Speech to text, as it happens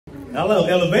I love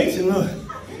elevation. Look,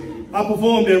 I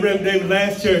performed at Reverend David's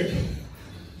last church,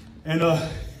 and I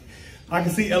can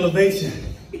see elevation.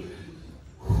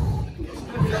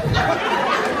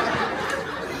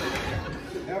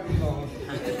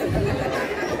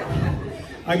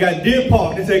 I got Deer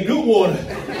Park. They said good water.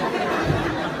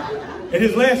 At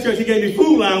his last church, he gave me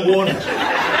Food Line water.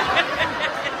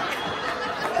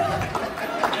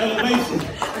 Elevation.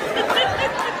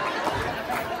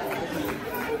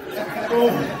 Oh,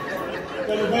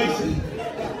 elevation.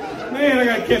 Man, I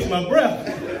gotta catch my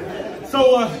breath.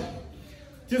 So,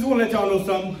 just want to let y'all know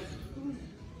something.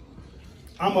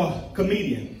 I'm a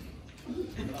comedian.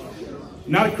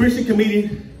 Not a Christian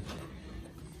comedian,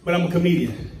 but I'm a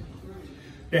comedian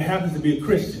that happens to be a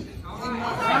Christian.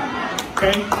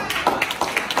 Okay?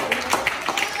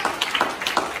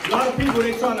 A lot of people,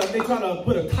 they try to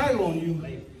put a title on you,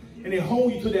 and they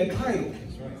hold you to that title.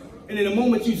 And in the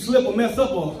moment you slip or mess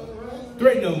up or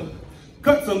threaten to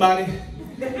cut somebody,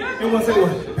 they want to say,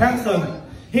 well, Pastor,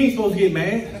 he ain't supposed to get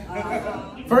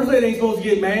mad. First lady ain't supposed to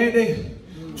get mad.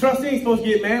 Trustee ain't supposed to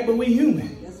get mad, but we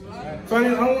human. So I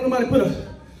don't want nobody to put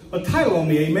a title on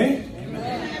me, amen?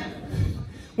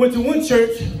 Went to one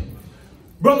church,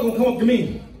 brother gonna come up to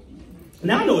me.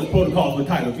 Now I know it's protocols with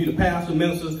titles. You're the pastor,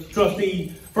 minister,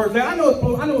 trustee, first lady. I know it's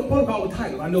protocol with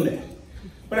titles. I know that.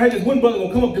 But I had this one brother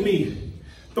gonna come up to me,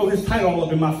 throw his title all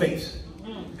up in my face.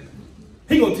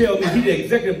 He gonna tell me he's the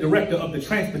executive director of the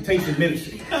transportation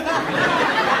ministry.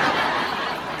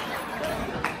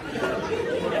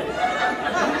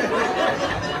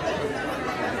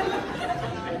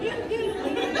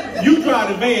 You drive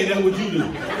the van, that's what you do.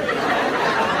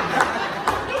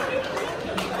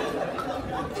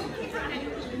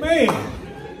 Man,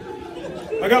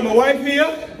 I got my wife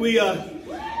here. We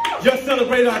just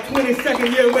celebrated our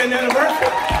 22nd year wedding anniversary.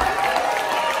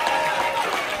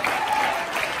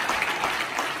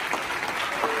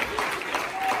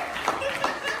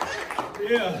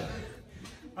 Yeah,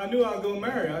 I knew I was gonna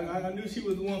marry her. I knew she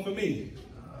was the one for me.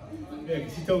 Yeah,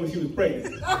 because she told me she was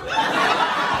pregnant.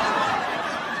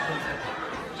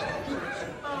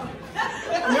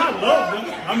 I love them.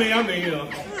 I mean, you know.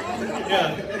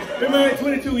 Yeah. Been married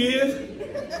 22 years,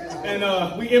 and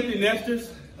we empty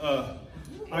nesters.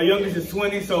 Our youngest is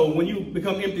 20, so when you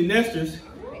become empty nesters,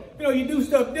 you know, you do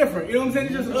stuff different. You know what I'm saying?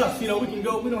 It's just us. You know, we can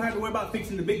go, we don't have to worry about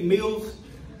fixing the big meals.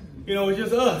 You know, it's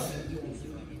just us.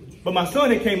 But my son,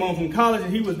 he came home from college,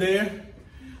 and he was there.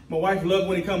 My wife loved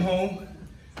when he come home.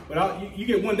 But you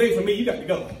get one day from me, you got to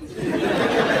go.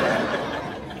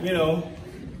 You know.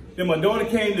 Then my daughter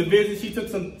came to visit. She took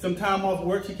some time off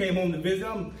work. She came home to visit.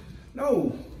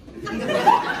 No. I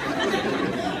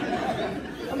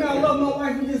mean, I love my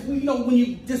wife. You know, when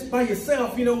you just by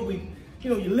yourself, you know,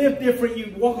 you live different.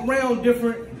 You walk around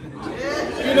different.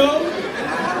 You know.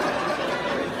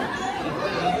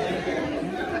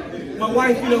 My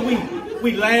wife, you know,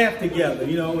 we laugh together.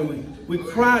 You know, and we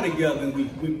cry together, and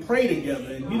we pray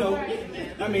together. And you know,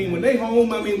 I mean, when they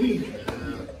home, I mean,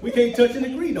 we can't touch and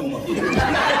agree no more. Yeah.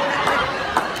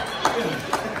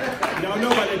 Y'all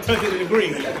know about that touching and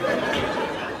agreeing.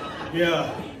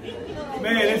 Yeah.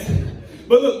 Man,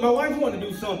 but look, my wife wanted to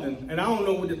do something, and I don't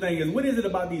know what the thing is. What is it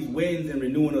about these weddings and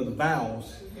renewing of the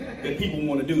vows that people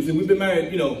want to do? See, we've been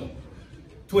married, you know,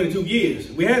 22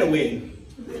 years. We had a wedding.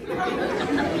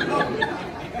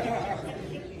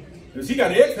 And she got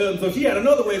an ex-husband, so she had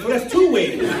another wedding, so that's 2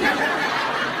 weddings.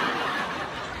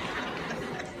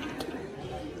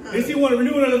 And she wanted to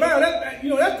renew another vow. That, you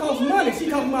know, that costs money. She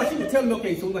talking about, she was telling me,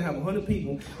 okay, so we're going to have 100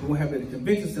 people. We're going to have it at the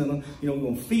convention center. You know, we're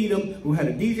going to feed them. We're going to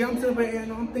have a DJ. I'm sitting there, you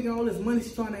know, I'm thinking all this money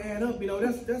she's trying to add up. You know,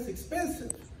 that's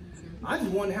expensive. I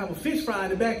just wanted to have a fish fry in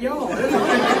the backyard.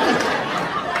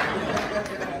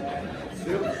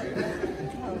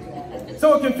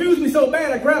 So it confused me so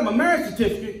bad, I grabbed my marriage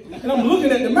certificate, and I'm looking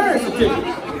at the marriage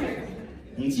certificate.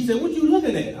 And she said, what you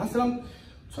looking at? I said, I'm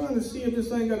trying to see if this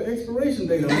thing got an expiration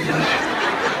date on it.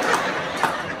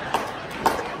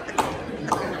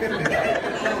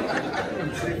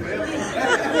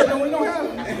 Yeah, we don't have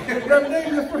Reverend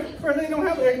David, first they don't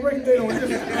have an expiration date on it.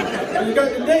 You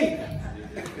got the date.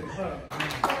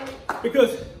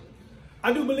 Because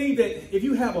I do believe that if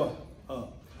you have a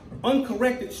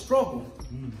uncorrected struggle,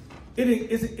 it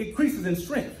increases in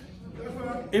strength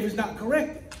if it's not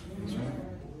corrected.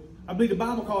 I believe the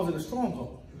Bible calls it a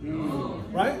stronghold.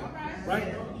 Right?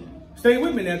 Right? Stay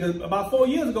with me now. About 4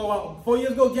 years ago,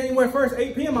 January 1st,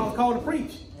 8 p.m., I was called to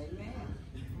preach.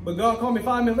 But God called me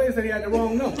 5 minutes later and said he had the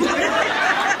wrong number.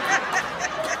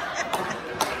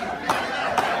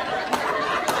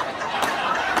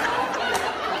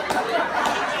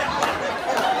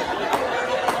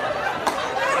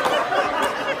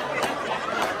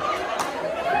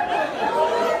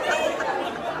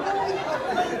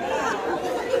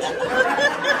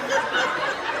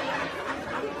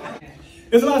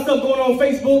 There's a lot of stuff going on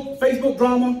Facebook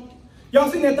drama. Y'all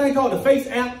seen that thing called the Face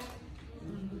app?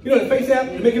 You know the Face app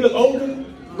to make it look older?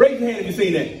 Raise your hand if you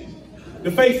seen that.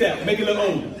 The Face app to make it look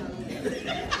older.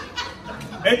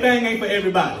 That thing ain't for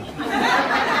everybody.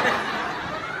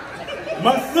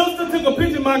 My sister took a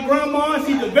picture of my grandma and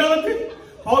she developed it.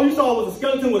 All you saw was a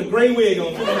skeleton with a gray wig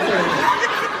on.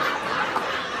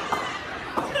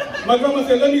 My grandma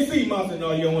said, let me see. Mom said,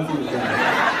 no, you don't want to see this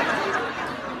guy.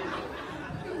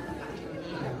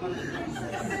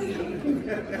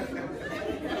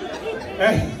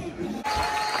 Hey,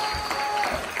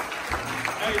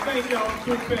 thank y'all.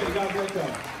 God bless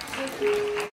y'all.